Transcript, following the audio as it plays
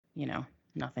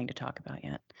nothing to talk about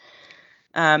yet.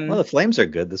 Well, the Flames are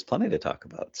good. There's plenty to talk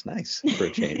about. It's nice for a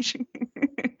change.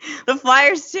 The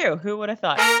Flyers too. Who would have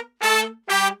thought?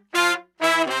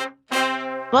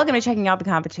 Welcome to Checking Out the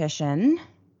Competition.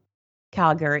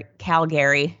 Calgary.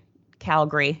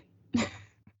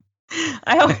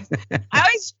 I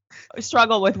always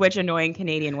struggle with which annoying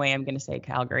Canadian way I'm going to say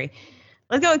Calgary.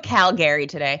 Let's go with Calgary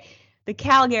today. The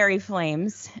Calgary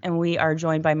Flames, and we are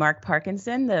joined by Mark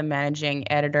Parkinson, the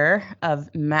managing editor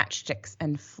of Matchsticks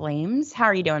and Flames. How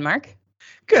are you doing, Mark?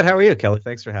 Good. How are you, Kelly?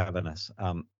 Thanks for having us.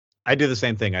 I do the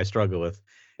same thing. I struggle with,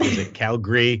 is it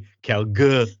Calgary?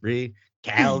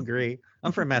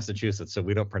 I'm from Massachusetts, so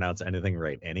we don't pronounce anything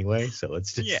right anyway. So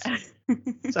it's just,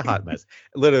 it's a hot mess.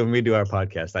 Literally, when we do our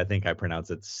podcast, I think I pronounce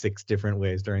it 6 different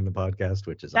ways during the podcast,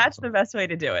 which is That's awesome. The best way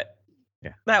to do it.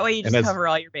 Yeah. That way you just cover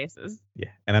all your bases. Yeah.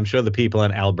 And I'm sure the people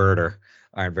in Alberta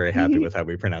aren't very happy with how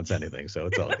we pronounce anything. So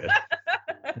it's all good.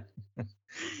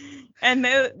 And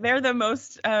they're the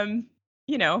most,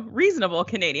 reasonable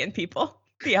Canadian people,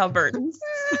 the Albertans.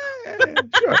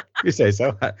 Sure. You say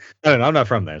so. I don't know. I'm not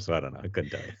from there, so I don't know. I couldn't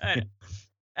tell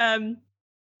you.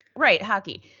 Right.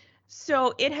 Hockey.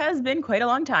 So it has been quite a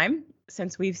long time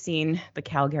since we've seen the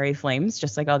Calgary Flames,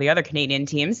 just like all the other Canadian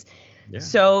teams. Yeah.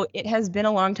 So it has been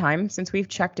a long time since we've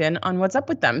checked in on what's up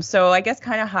with them. So I guess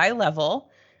kind of high level,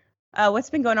 what's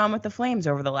been going on with the Flames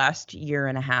over the last year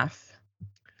and a half?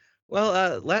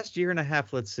 Well, last year and a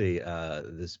half, let's see,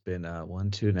 there's been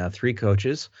 3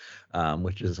 coaches,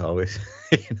 which is always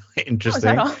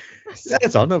interesting. Oh, is that all?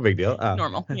 It's all no big deal.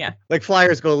 Normal, yeah. Like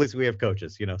Flyers goalies, we have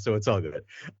coaches, so it's all good.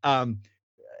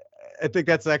 I think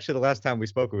that's actually the last time we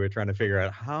spoke. We were trying to figure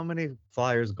out how many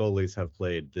Flyers goalies have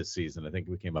played this season. I think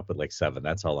we came up with like 7.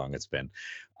 That's how long it's been.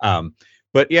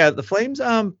 But yeah, the Flames,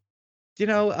 up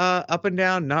and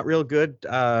down, not real good.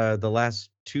 The last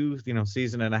 2,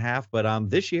 season and a half. But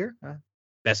this year,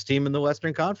 best team in the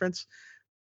Western Conference,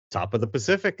 top of the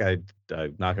Pacific. I'm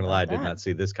not gonna lie, I did not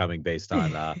see this coming based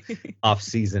on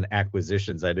off-season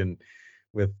acquisitions. I didn't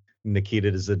with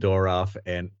Nikita Zadorov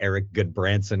and Eric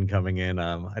Goodbranson coming in.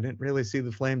 I didn't really see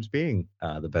the Flames being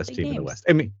the best team in the West.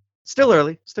 I mean, still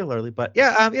early, but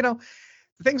yeah,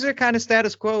 things are kind of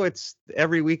status quo. It's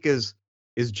every week is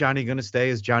Johnny going to stay?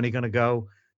 Is Johnny going to go?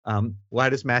 Why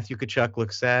does Matthew Tkachuk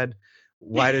look sad?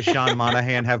 Why does Sean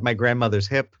Monahan have my grandmother's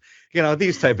hip?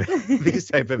 These type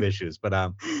of issues.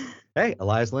 But hey,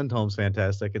 Elias Lindholm's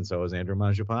fantastic, and so is Andrew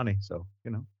Mangiapane. So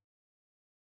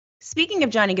Speaking of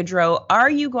Johnny Gaudreau, are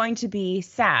you going to be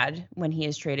sad when he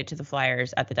is traded to the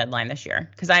Flyers at the deadline this year?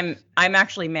 Because I'm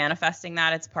actually manifesting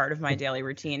that. It's part of my daily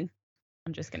routine.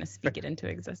 I'm just going to speak it into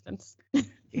existence.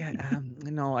 Yeah,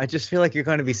 no, I just feel like you're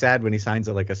going to be sad when he signs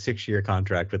a 6-year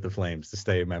contract with the Flames to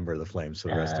stay a member of the Flames for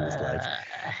the rest of his life,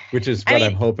 which is what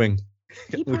I'm hoping,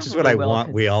 which is what I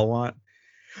want. We all want.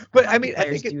 But I mean, I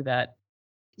think do that.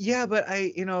 Yeah, but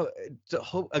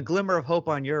a glimmer of hope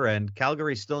on your end.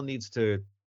 Calgary still needs to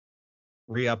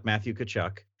re-up Matthew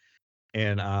Tkachuk,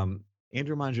 and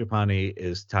Andrew Mangiapane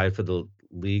is tied for the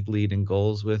league lead in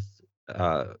goals with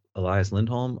Elias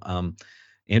Lindholm.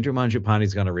 Andrew Mangiapane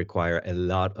is going to require a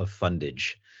lot of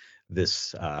fundage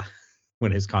this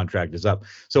when his contract is up.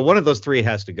 So one of those 3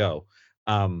 has to go.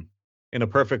 In a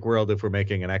perfect world, if we're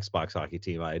making an Xbox hockey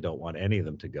team, I don't want any of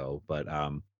them to go. But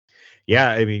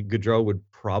yeah, I mean, Gaudreau would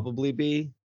probably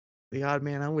be the odd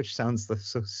man out, which sounds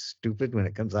so stupid when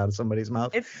it comes out of somebody's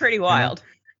mouth. It's pretty wild.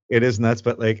 It is nuts,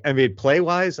 but play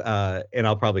wise, and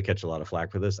I'll probably catch a lot of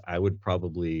flack for this. I would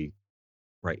probably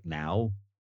right now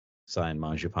sign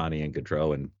Mangiapane and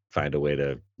Gaudreau and find a way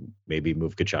to maybe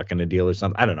move Tkachuk in a deal or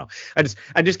something. I don't know.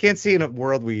 I just can't see in a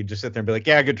world where you just sit there and be like,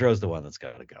 yeah, Gaudreau's the one that's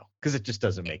got to go, because it just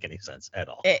doesn't make any sense at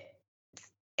all.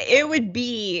 It would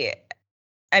be,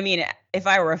 I mean, if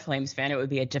I were a Flames fan, it would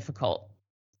be a difficult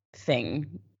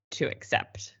thing to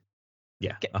accept.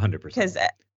 Yeah, 100%. Because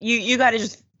you got to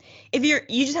just,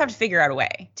 you just have to figure out a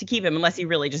way to keep him, unless he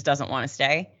really just doesn't want to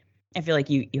stay. I feel like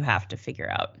you have to figure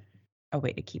out a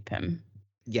way to keep him.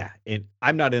 Yeah, and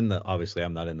I'm not in that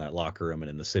locker room and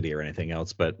in the city or anything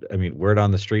else, but I mean, word on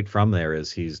the street from there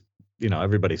is he's,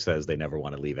 everybody says they never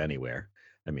want to leave anywhere.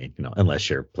 I mean, unless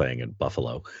you're playing in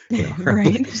Buffalo,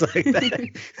 right? Things like that,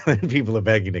 and people are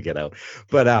begging to get out.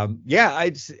 But yeah,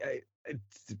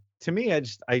 to me,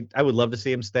 I would love to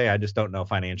see him stay. I just don't know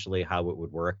financially how it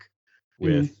would work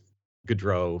with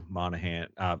Gaudreau, Monahan,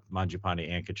 Mangiapane,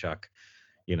 and Tkachuk,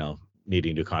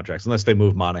 needing new contracts, unless they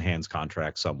move Monahan's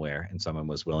contract somewhere and someone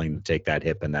was willing to take that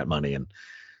hit and that money and,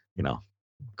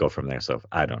 go from there. So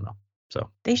I don't know.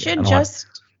 So they should I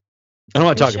don't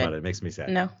want to talk about it. It makes me sad.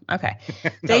 No. Okay.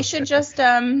 They should just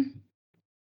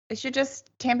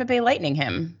Tampa Bay Lightning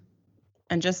him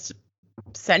and just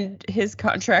send his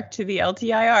contract to the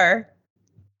LTIR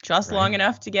just long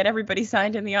enough to get everybody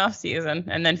signed in the offseason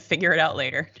and then figure it out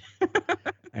later.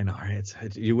 I know,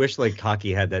 right? You wish like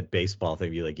hockey had that baseball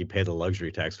thing. You pay the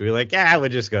luxury tax. We're like, yeah, we're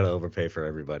just going to overpay for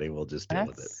everybody. We'll just deal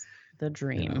with it. The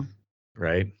dream.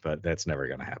 Right? But that's never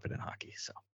going to happen in hockey.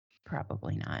 So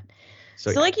probably not.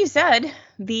 So like you said,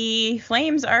 the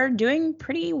Flames are doing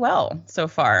pretty well so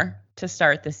far to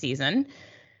start the season.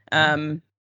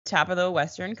 Top of the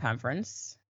Western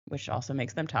Conference, which also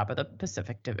makes them top of the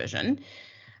Pacific Division.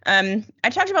 I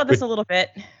talked about this a little bit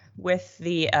with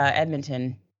the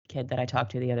Edmonton kid that I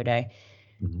talked to the other day,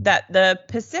 that the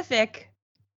Pacific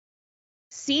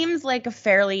seems like a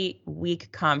fairly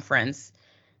weak conference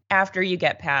after you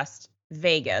get past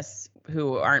Vegas,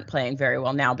 who aren't playing very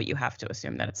well now, but you have to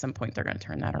assume that at some point they're going to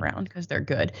turn that around because they're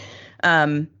good. I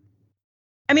mean,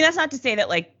 that's not to say that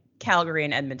like Calgary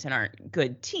and Edmonton aren't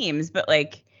good teams, but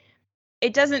like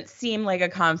it doesn't seem like a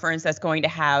conference that's going to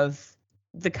have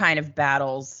the kind of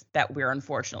battles that we're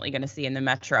unfortunately going to see in the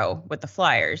Metro with the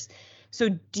Flyers. So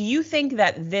do you think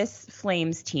that this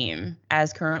Flames team,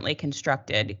 as currently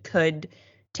constructed, could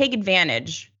take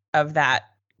advantage of that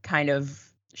kind of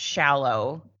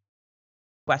shallow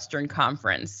Western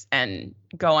Conference and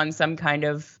go on some kind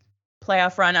of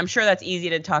playoff run? I'm sure that's easy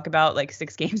to talk about like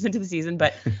 6 games into the season,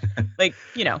 but like,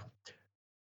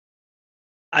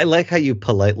 I like how you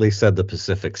politely said the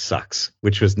Pacific sucks,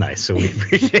 which was nice. So we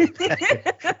appreciate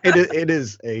that. It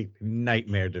is a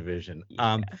nightmare division.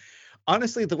 Yeah.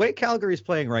 Honestly, the way Calgary is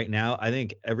playing right now, I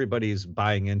think everybody's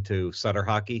buying into Sutter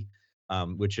hockey,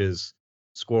 which is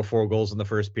score 4 goals in the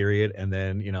first period and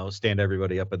then, stand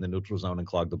everybody up in the neutral zone and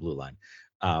clog the blue line.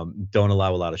 Don't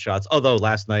allow a lot of shots. Although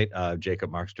last night,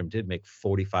 Jacob Markstrom did make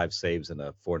 45 saves in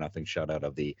a 4-0 shutout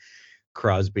of the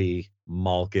Crosby,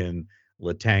 Malkin,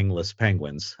 Latangless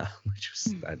Penguins, which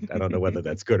was, I don't know whether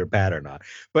that's good or bad or not.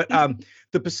 But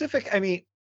the Pacific, I mean,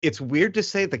 it's weird to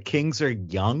say the Kings are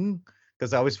young,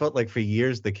 because I always felt like for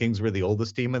years the Kings were the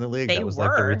oldest team in the league. They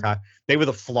were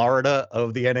the Florida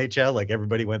of the NHL. Like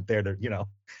everybody went there to,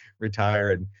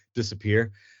 retire and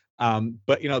disappear.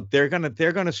 But they're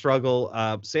gonna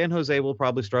struggle. San Jose will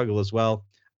probably struggle as well.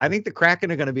 I think the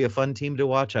Kraken are going to be a fun team to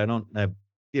watch.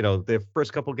 Their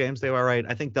first couple games they were all right.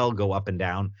 I think they'll go up and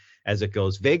down as it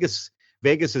goes. Vegas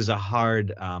is a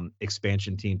hard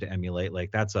expansion team to emulate.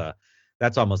 Like that's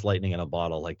almost lightning in a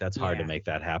bottle. Like that's hard to make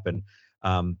that happen.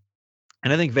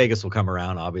 And I think Vegas will come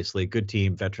around. Obviously, good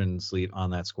team, veteran slate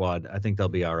on that squad. I think they'll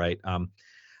be all right.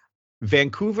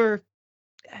 Vancouver's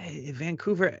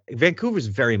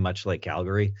very much like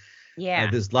Calgary.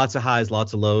 Yeah. There's lots of highs,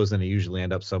 lots of lows, and they usually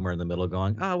end up somewhere in the middle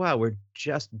going, oh, wow, we're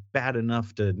just bad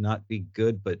enough to not be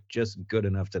good, but just good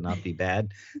enough to not be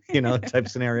bad, type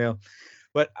scenario.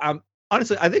 But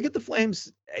honestly, I think at the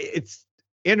Flames, it's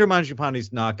Andrew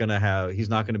Mangiapane's not going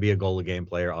to be a goal a game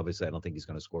player. Obviously, I don't think he's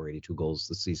going to score 82 goals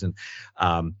this season.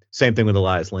 Same thing with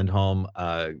Elias Lindholm.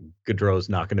 Gaudreau's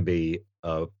not going to be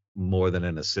more than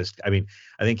an assist. I mean,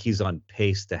 I think he's on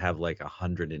pace to have like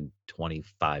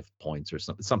 125 points or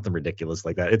something ridiculous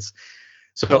like that. It's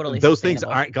so totally those things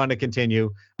aren't going to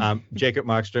continue. Jacob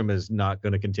Markstrom is not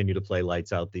going to continue to play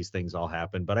lights out. These things all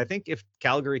happen. But I think if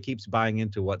Calgary keeps buying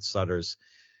into what Sutter's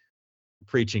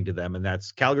preaching to them, and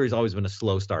that's Calgary's always been a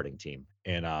slow starting team,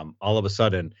 and all of a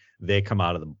sudden they come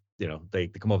out of the, they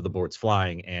come over the boards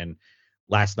flying. And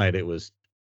last night it was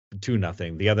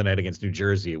 2-0. The other night against New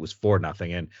Jersey, it was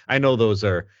 4-0. And I know those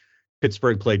are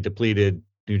Pittsburgh played depleted.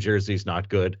 New Jersey's not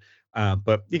good.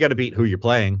 But you got to beat who you're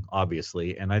playing,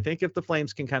 obviously. And I think if the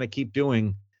Flames can kind of keep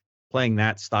playing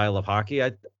that style of hockey,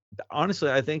 I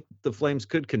think the Flames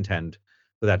could contend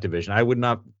for that division. I would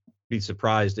not be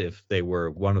surprised if they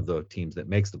were one of the teams that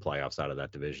makes the playoffs out of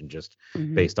that division, just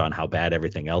based on how bad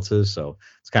everything else is. So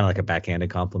it's kind of like a backhanded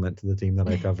compliment to the team that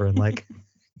I cover. And like,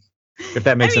 if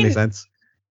that makes any sense.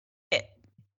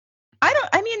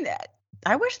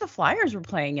 I wish the Flyers were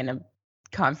playing in a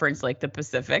conference like the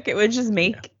Pacific. It would just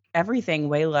make everything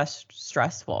way less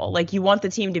stressful. Like you want the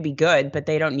team to be good, but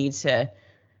they don't need to.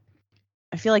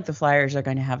 I feel like the Flyers are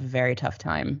going to have a very tough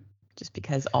time just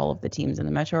because all of the teams in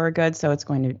the Metro are good. So it's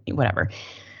going to be whatever.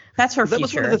 That's for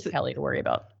future Kelly to worry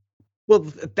about. Well,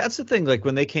 that's the thing. Like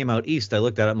when they came out east, I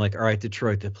looked at it. I'm like, all right,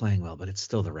 Detroit, they're playing well, but it's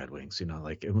still the Red Wings.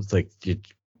 Like it was like, you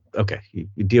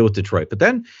deal with Detroit. But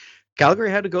then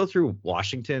Calgary had to go through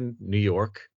Washington, New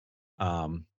York,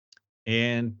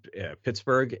 and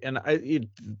Pittsburgh. And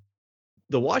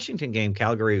the Washington game,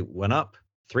 Calgary went up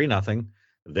 3-0,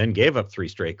 then gave up 3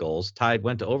 straight goals,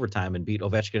 went to overtime, and beat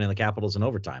Ovechkin and the Capitals in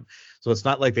overtime. So it's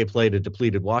not like they played a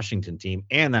depleted Washington team,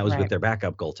 and that was with their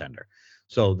backup goaltender.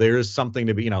 So there is something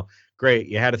to be, great.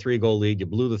 You had a 3-goal lead. You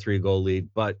blew the 3-goal lead,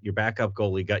 but your backup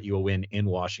goalie got you a win in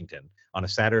Washington on a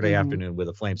Saturday afternoon where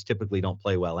the Flames typically don't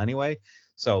play well anyway.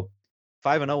 So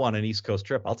 5-0 on an East Coast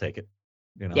trip, I'll take it.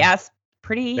 Yes,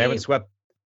 pretty. They haven't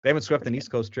swept an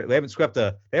East Coast trip. They haven't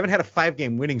had a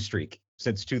 5-game winning streak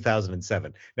since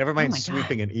 2007. Never mind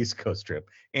sweeping an East Coast trip.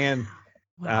 And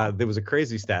there was a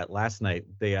crazy stat last night.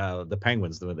 The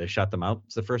Penguins, they shut them out.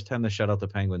 It's the first time they shut out the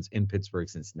Penguins in Pittsburgh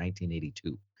since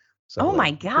 1982. So,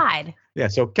 my God. Yeah,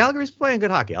 so Calgary's playing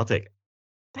good hockey. I'll take it.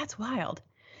 That's wild.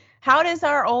 How does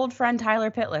our old friend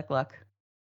Tyler Pitlick look?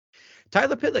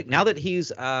 Tyler Pitlick, now that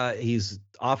he's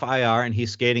off IR and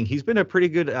he's skating, he's been a pretty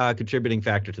good contributing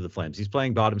factor to the Flames. He's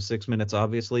playing bottom 6 minutes,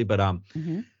 obviously, but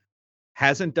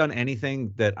hasn't done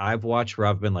anything that I've watched where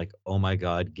I've been like, oh my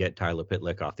God, get Tyler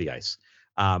Pitlick off the ice.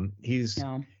 He's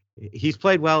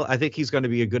played well. I think he's going to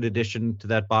be a good addition to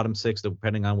that bottom 6,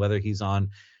 depending on whether he's on,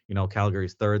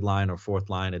 Calgary's 3rd line or 4th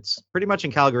line. It's pretty much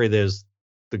in Calgary, there's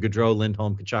the Gaudreau,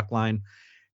 Lindholm, Tkachuk line.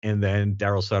 And then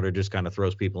Daryl Sutter just kind of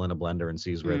throws people in a blender and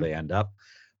sees where they end up.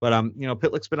 But,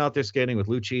 Pitlick's been out there skating with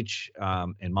Lucic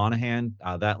and Monahan.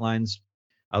 That line's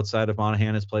outside of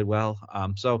Monahan has played well.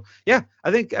 So, yeah,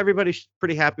 I think everybody's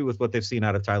pretty happy with what they've seen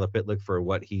out of Tyler Pitlick for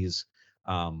what he's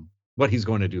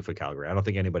going to do for Calgary. I don't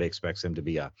think anybody expects him to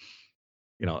be a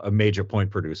major point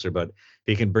producer, but if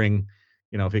he can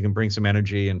bring some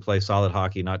energy and play solid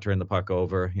hockey, not turn the puck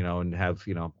over, and have,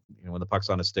 when the puck's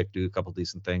on a stick, do a couple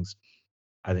decent things,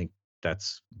 I think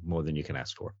that's more than you can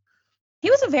ask for. He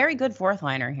was a very good 4th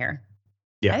liner here.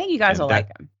 Yeah. I think you guys will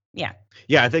like him. Yeah.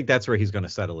 Yeah, I think that's where he's going to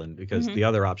settle in because the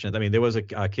other option, there was a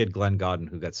kid, Glenn Godden,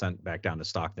 who got sent back down to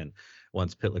Stockton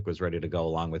once Pitlick was ready to go,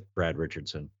 along with Brad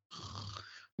Richardson.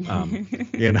 So,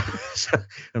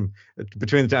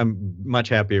 between the time, I'm much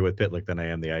happier with Pitlick than I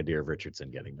am the idea of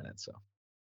Richardson getting minutes.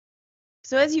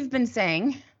 So as you've been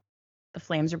saying, the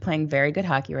Flames are playing very good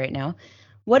hockey right now.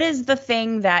 What is the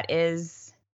thing that is,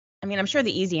 I'm sure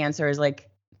the easy answer is like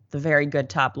the very good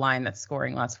top line that's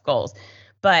scoring lots of goals.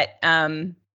 But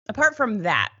apart from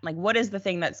that, like what is the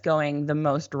thing that's going the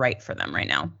most right for them right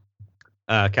now?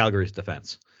 Calgary's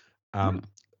defense.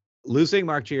 Losing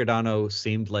Mark Giordano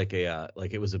seemed like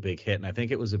it was a big hit. And I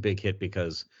think it was a big hit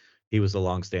because he was the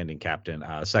longstanding captain,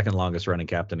 second longest running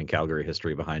captain in Calgary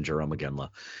history behind Jerome Iginla.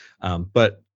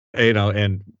 But,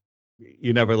 and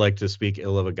you never like to speak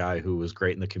ill of a guy who was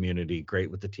great in the community, great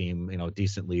with the team,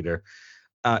 decent leader.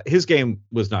 His game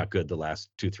was not good the last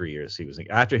 2-3 years. He was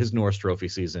after his Norris Trophy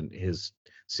season, his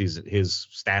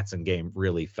stats and game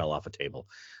really fell off a table.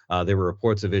 There were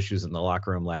reports of issues in the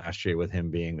locker room last year with him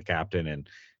being the captain and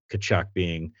Tkachuk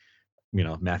being,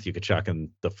 Matthew Tkachuk and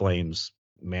the Flames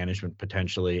management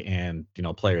potentially, and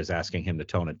players asking him to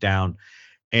tone it down.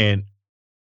 And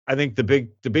I think the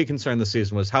big concern this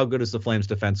season was how good is the Flames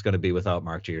defense going to be without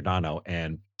Mark Giordano,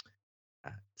 and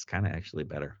it's kind of actually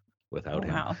better without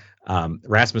him. Wow.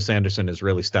 Rasmus Andersson has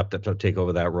really stepped up to take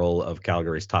over that role of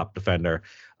Calgary's top defender.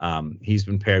 He's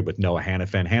been paired with Noah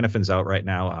Hanifin. Hanifin's out right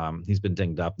now. He's been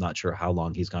dinged up. Not sure how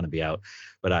long he's going to be out,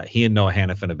 but he and Noah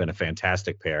Hanifin have been a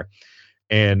fantastic pair.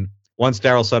 And once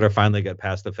Daryl Sutter finally got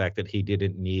past the fact that he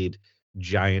didn't need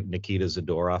giant Nikita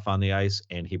Zadorov on the ice,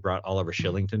 and he brought Oliver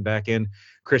Shillington back in,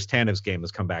 Chris Tanev's game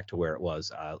has come back to where it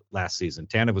was last season.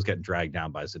 Tanev was getting dragged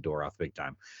down by Zadorov big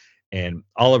time. And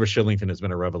Oliver Shillington has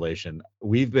been a revelation.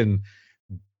 We've been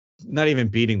not even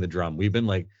beating the drum. We've been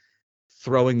like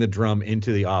throwing the drum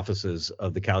into the offices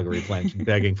of the Calgary Flames,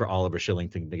 begging for Oliver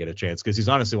Shillington to get a chance because he's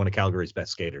honestly one of Calgary's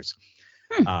best skaters.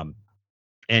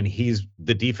 And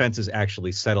the defense is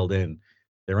actually settled in.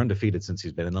 They're undefeated since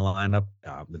he's been in the lineup.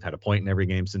 They've had a point in every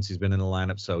game since he's been in the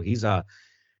lineup. So he's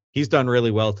done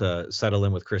really well to settle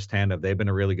in with Chris Tanev. They've been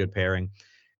a really good pairing.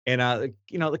 And,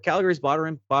 the Calgary's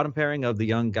bottom pairing of the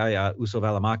young guy, Uso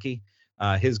Valimaki,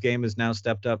 his game has now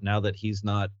stepped up now that he's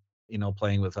not,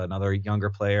 playing with another younger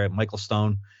player. Michael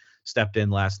Stone stepped in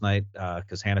last night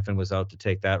because Hanifin was out to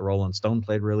take that role, and Stone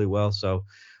played really well. So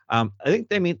I think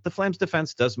the Flames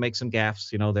defense does make some gaffes.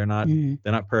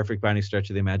 They're not perfect by any stretch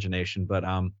of the imagination, but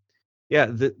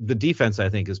the defense I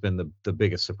think has been the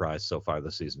biggest surprise so far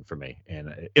this season for me,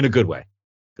 and in a good way,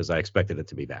 because I expected it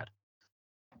to be bad.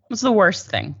 What's the worst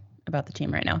thing about the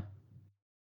team right now?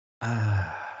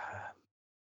 God,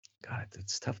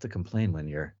 it's tough to complain when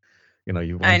you're, you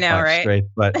won I know, 5 right? straight.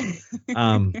 But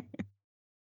I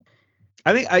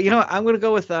think I'm going to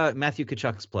go with Matthew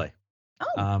Tkachuk's play.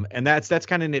 Oh. And that's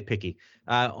kind of nitpicky.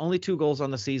 Only 2 goals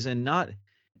on the season. Not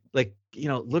like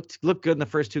looked good in the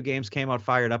first 2 games. Came out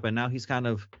fired up, and now he's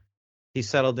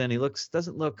settled in. He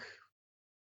doesn't look.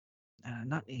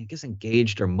 Not, I guess,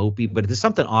 engaged or mopey, but there's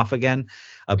something off again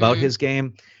about his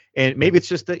game. And maybe it's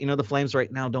just that, the Flames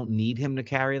right now don't need him to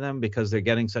carry them because they're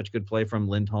getting such good play from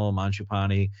Lindholm,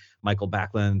 Mangiapane, Michael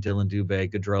Backlund, Dylan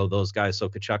Dubé, Gaudreau, those guys. So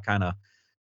Kachuk kind of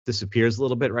disappears a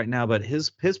little bit right now, but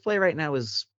his play right now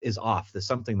is off. There's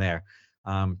something there.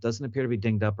 Doesn't appear to be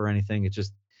dinged up or anything. It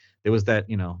just, there was that,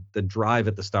 the drive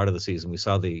at the start of the season. We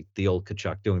saw the old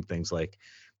Kachuk doing things like,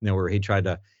 where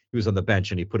he was on the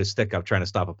bench and he put his stick up trying to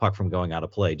stop a puck from going out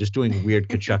of play, just doing weird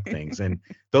Kachuk things. And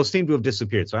those seem to have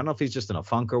disappeared. So I don't know if he's just in a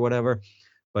funk or whatever,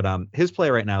 but his play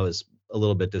right now is a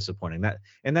little bit disappointing.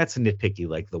 That's nitpicky,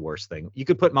 like the worst thing. You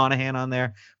could put Monahan on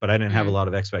there, but I didn't have a lot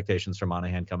of expectations for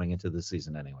Monahan coming into the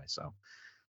season anyway. So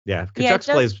yeah, Kachuk's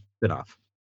play's been off.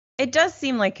 It does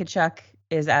seem like Kachuk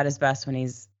is at his best when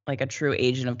he's like a true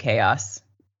agent of chaos.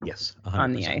 Yes, 100%.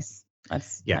 On the ice.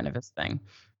 That's kind of his thing.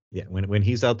 Yeah, when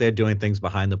he's out there doing things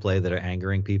behind the play that are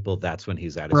angering people, that's when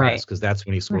he's at his best, because that's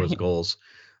when he scores goals.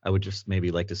 I would just maybe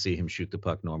like to see him shoot the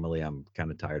puck normally. I'm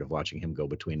kind of tired of watching him go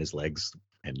between his legs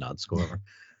and not score.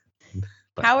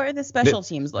 How are the special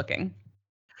teams looking?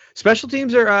 Special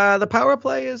teams are the power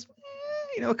play is,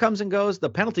 it comes and goes. The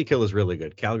penalty kill is really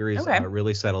good. Calgary's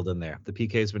really settled in there. The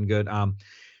PK has been good.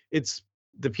 It's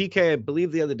the PK, I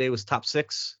believe the other day was top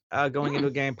 6 going into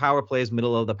a game. Power play is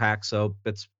middle of the pack, so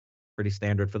it's pretty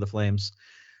standard for the Flames.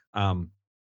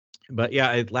 But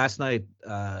yeah, last night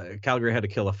Calgary had to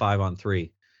kill a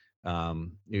 5-on-3.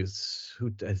 I'm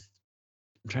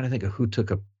trying to think of who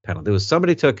took a penalty. There was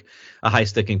somebody took a high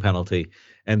sticking penalty,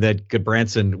 and then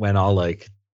Goodbranson went all like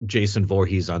Jason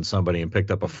Voorhees on somebody and picked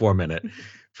up a 4-minute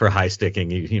for high sticking.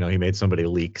 He made somebody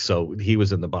leak, so he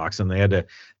was in the box, and they had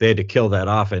to kill that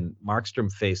off. And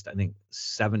Markstrom faced, I think,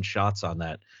 7 shots on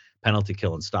that penalty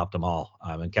kill and stopped them all.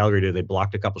 And Calgary did. They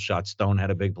blocked a couple shots. Stone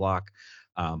had a big block.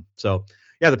 So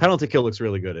yeah, the penalty kill looks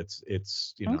really good.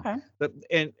 It's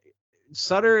and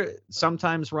Sutter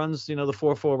sometimes runs, the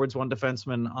 4 forwards, 1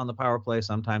 defenseman on the power play.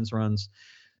 Sometimes runs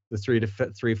the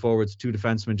 3 forwards, 2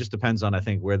 defensemen. Just depends on, I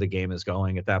think, where the game is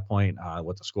going at that point,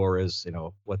 what the score is,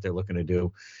 what they're looking to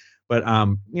do. But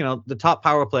the top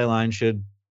power play line should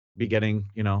be getting,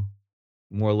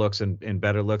 more looks and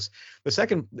better looks. The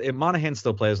second, Monahan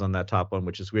still plays on that top one,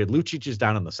 which is weird. Lucic is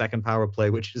down on the second power play,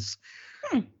 which is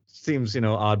seems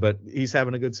odd, but he's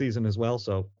having a good season as well.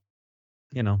 So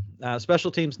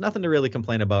special teams, nothing to really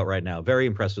complain about right now. Very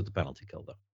impressed with the penalty kill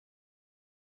though.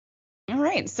 All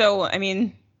right, so I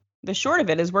mean, the short of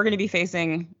it is we're going to be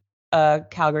facing a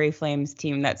Calgary Flames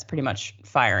team that's pretty much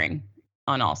firing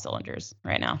on all cylinders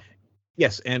right now.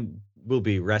 Yes, and will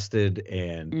be rested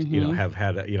and have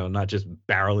had not just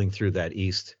barreling through that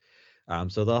East.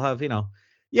 So they'll have the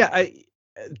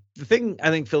thing I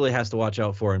think Philly has to watch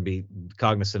out for and be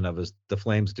cognizant of is the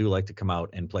Flames do like to come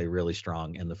out and play really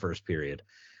strong in the first period.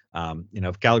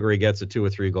 If Calgary gets a 2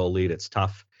 or 3 goal lead, it's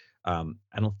tough. I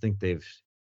don't think they've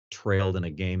trailed in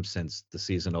a game since the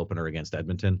season opener against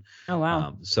Edmonton. Oh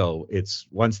wow! So it's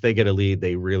once they get a lead,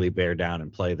 they really bear down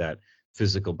and play that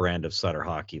physical brand of Sutter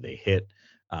hockey. They hit.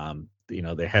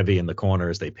 They're heavy in the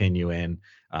corners. They pin you in.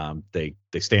 They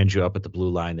stand you up at the blue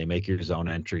line. They make your zone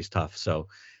entries tough. So,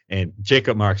 and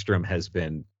Jacob Markstrom has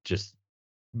been just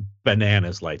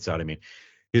bananas lights out. I mean,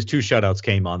 his 2 shutouts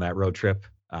came on that road trip.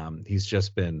 He's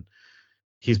been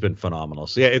phenomenal.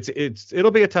 So yeah,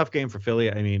 it'll be a tough game for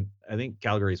Philly. I mean, I think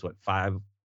Calgary's 5.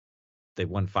 They've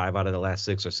won 5 out of the last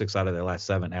 6 or 6 out of their last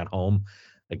 7 at home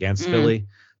against Philly.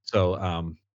 So,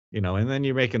 and then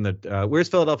you're making the where's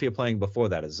Philadelphia playing before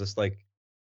that? Is this like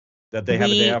that they have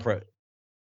a day off?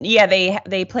 Yeah,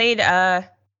 they played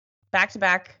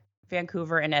back-to-back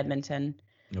Vancouver and Edmonton.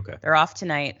 Okay. They're off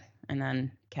tonight and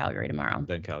then Calgary tomorrow.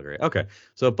 Then Calgary. Okay.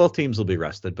 So both teams will be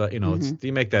rested, but it's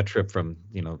you make that trip from,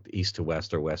 east to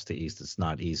west or west to east. It's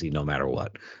not easy no matter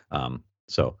what. But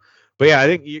yeah, I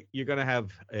think you're going to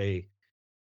have a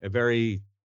very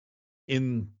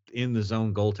in the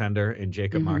zone goaltender in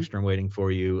Jacob Markstrom waiting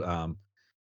for you.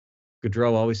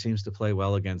 Gaudreau always seems to play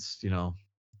well against,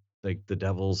 like the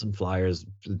Devils and Flyers.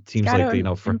 It seems like,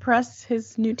 impress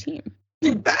his new team.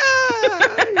 You're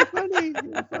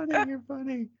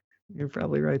funny. You're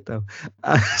probably right though.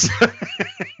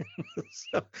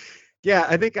 Yeah,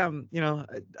 I think I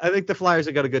think the Flyers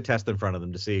have got a good test in front of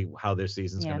them to see how their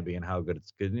season's going to be and how good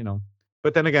it's good,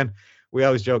 But then again, we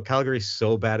always joke Calgary's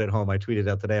so bad at home. I tweeted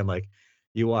out today. I'm like,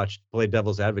 you watch, play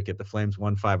devil's advocate. The Flames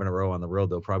won 5 in a row on the road.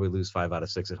 They'll probably lose 5 out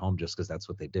of 6 at home just because that's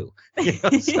what they do.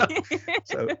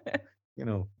 So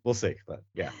we'll see. But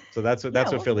yeah, so that's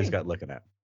what Philly's got looking at.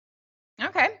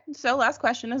 Okay, so last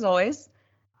question as always.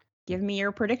 Give me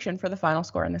your prediction for the final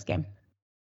score in this game.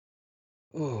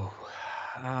 Oh,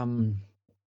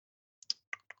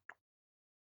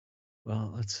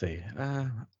 well, let's see.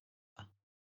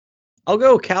 I'll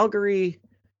go Calgary.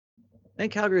 I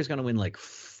think Calgary's going to win like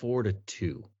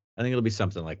 4-2. I think it'll be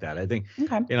something like that. I think,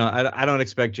 Okay. I don't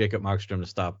expect Jacob Markstrom to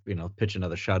stop, pitch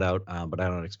another shutout, but I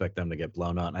don't expect them to get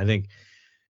blown out. And I think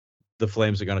the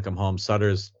Flames are going to come home.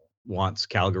 Sutters wants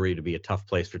Calgary to be a tough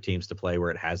place for teams to play where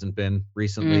it hasn't been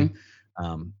recently.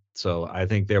 So I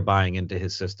think they're buying into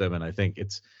his system, and I think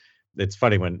it's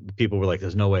funny when people were like,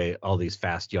 "There's no way all these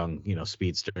fast, young,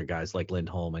 speedster guys like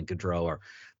Lindholm and Gaudreau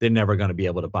they're never going to be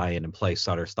able to buy in and play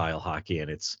Sutter style hockey."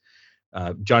 And it's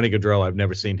Johnny Gaudreau. I've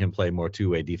never seen him play more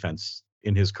two-way defense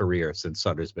in his career since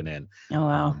Sutter's been in. Oh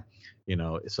wow.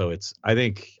 So it's I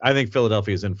think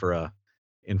Philadelphia is in for a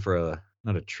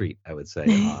not a treat, I would say,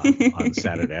 on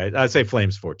Saturday. I'd say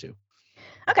Flames 4-2.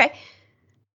 Okay.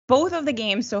 Both of the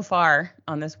games so far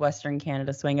on this Western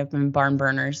Canada swing have been barn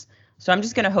burners. So I'm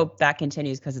just going to hope that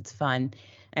continues because it's fun.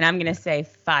 And I'm going to say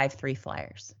 5-3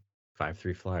 Flyers.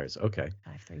 5-3 Flyers. Okay.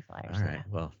 5-3 Flyers. All right. Yeah.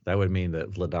 Well, that would mean that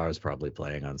Vladar is probably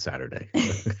playing on Saturday.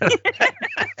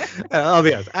 I'll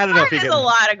be honest. I don't know if he gets a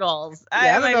lot of goals.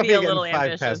 Yeah, I don't know if be a he little gets 5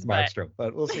 ambitious, past Markstrom,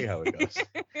 but we'll see how it goes.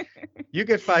 You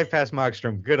get 5 past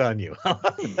Markstrom. Good on you.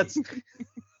 That's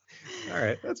all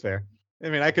right. That's fair. I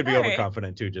mean, I could be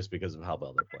overconfident too, just because of how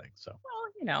well they're playing. So,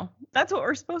 well, that's what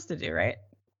we're supposed to do, right?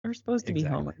 We're supposed to be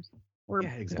homers. We're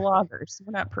bloggers.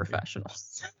 We're not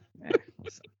professionals.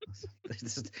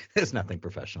 There's nothing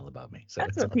professional about me. So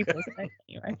that's what people say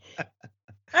anyway. All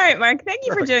right, Mark. Thank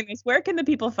you for doing this. Where can the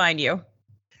people find you?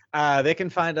 They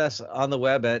can find us on the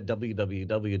web at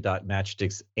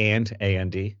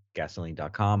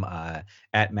www.matchsticksandgasoline.com,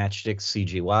 at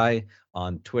matchstickscgy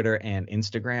on Twitter and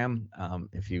Instagram.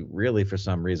 If you really, for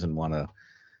some reason, want to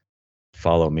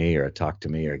follow me or talk to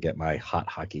me or get my hot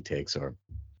hockey takes or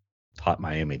hot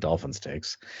Miami Dolphins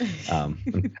takes, I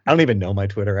don't even know my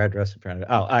Twitter address.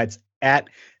 It's at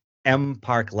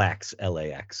mparklax,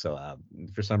 LAX. So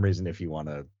for some reason, if you want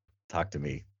to talk to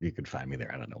me, you could find me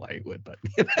there. I don't know why you would, but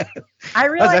I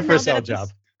realized job.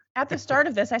 At the start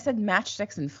of this, I said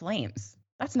Matchsticks and Flames.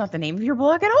 That's not the name of your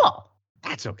blog at all.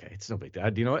 That's okay. It's no big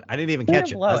deal. Do you know what? I didn't even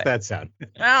catch it. How's that sound?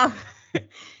 Oh, I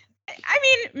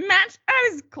mean, I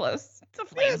was close. It's a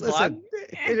Flames blog.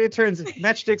 It turns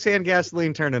Matchsticks and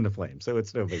Gasoline turn into Flames, so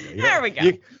it's no big deal. There we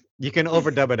go. You can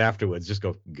overdub it afterwards. Just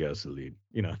go gasoline.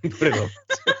 Put it over.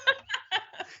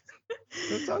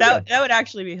 That would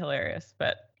actually be hilarious,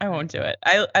 but I won't do it.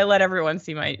 I let everyone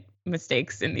see my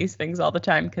mistakes in these things all the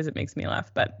time because it makes me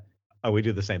laugh. But we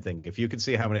do the same thing. If you could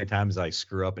see how many times I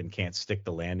screw up and can't stick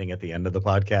the landing at the end of the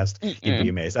podcast, you'd be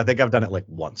amazed. I think I've done it like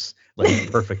once,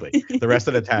 like perfectly. The rest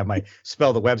of the time I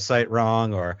spell the website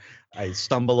wrong or I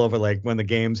stumble over like when the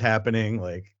game's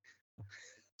happening.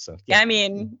 So yeah, I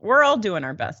mean, we're all doing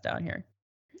our best down here.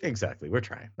 Exactly. We're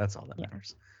trying. That's all that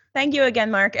matters. Thank you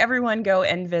again, Mark. Everyone go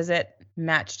and visit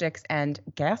Matchsticks and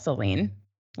Gasoline.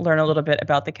 Learn a little bit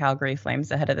about the Calgary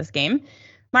Flames ahead of this game.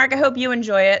 Mark, I hope you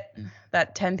enjoy it.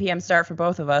 That 10 p.m. start for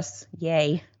both of us.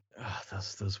 Yay.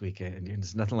 Those weekends.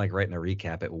 There's nothing like writing a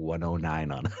recap at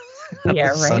 1:09 on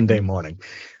Sunday morning.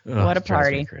 What a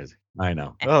party. Crazy. I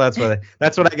know. Well,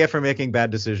 that's what I get for making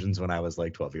bad decisions when I was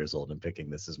like 12 years old and picking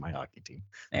this as my hockey team.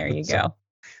 There you go.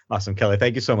 Awesome. Kelly,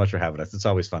 thank you so much for having us. It's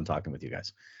always fun talking with you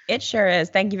guys. It sure is.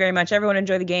 Thank you very much. Everyone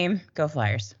enjoy the game. Go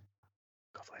Flyers.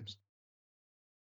 Go Flames.